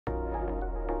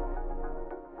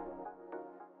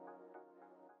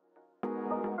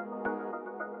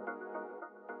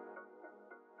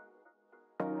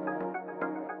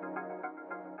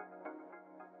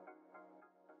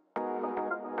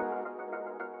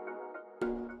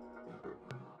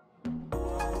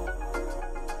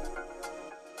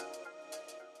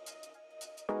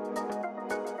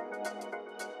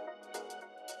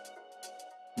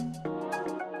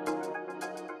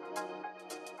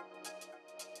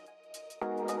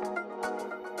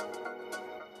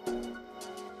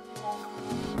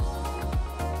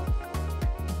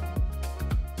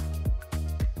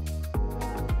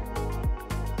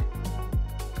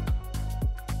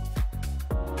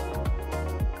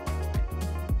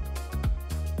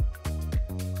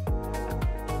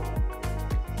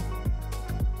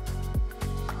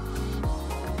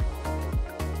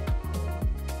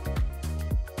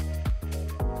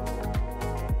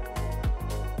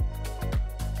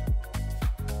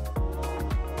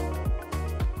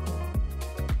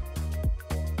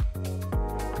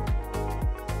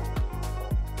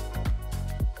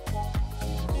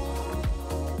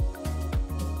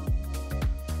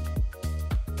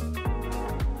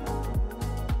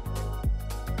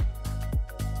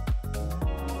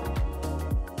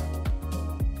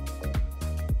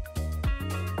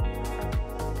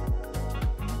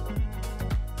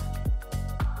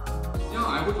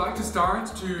like to start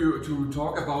to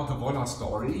talk about the Volla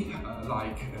story,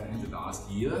 in the last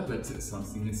year, but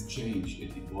something has changed,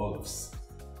 it evolves.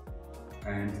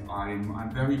 And I'm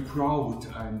very proud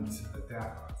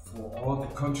for all the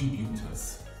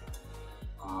contributors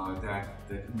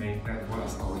that made that Volla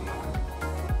story happen.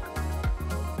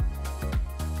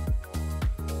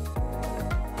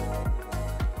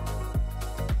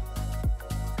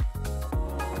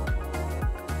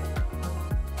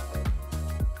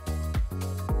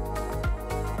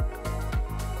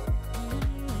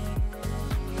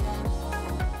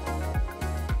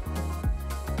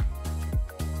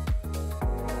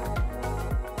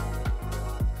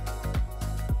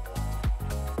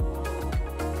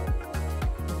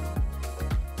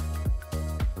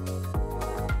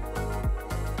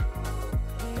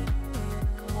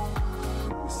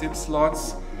 SIM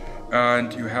slots,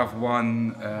 and you have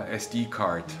one SD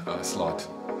card slot.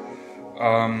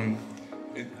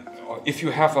 If you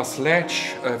have a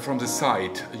sledge from the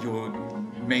side,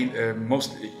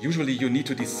 usually you need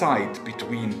to decide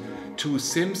between two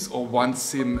SIMs or one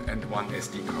SIM and one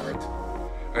SD card.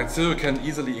 And so you can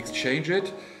easily exchange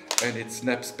it, and it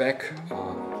snaps back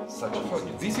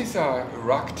This is a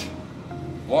rugged,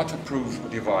 waterproof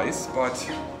device, but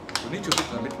you need to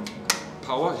get a bit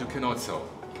power. You can also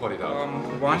put it out.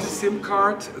 One SIM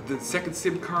card, the second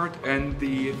SIM card, and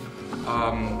the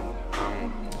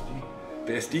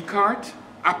SD card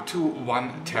up to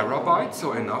 1 terabyte,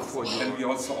 so enough for you. And we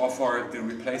also offer the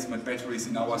replacement batteries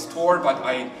in our store, but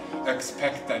I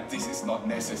expect that this is not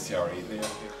necessary.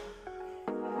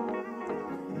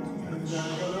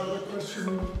 Another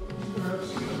question, perhaps?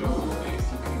 If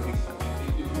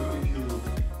you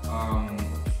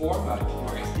format your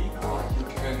SD card, you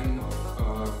can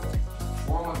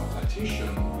format a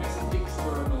partition as an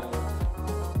external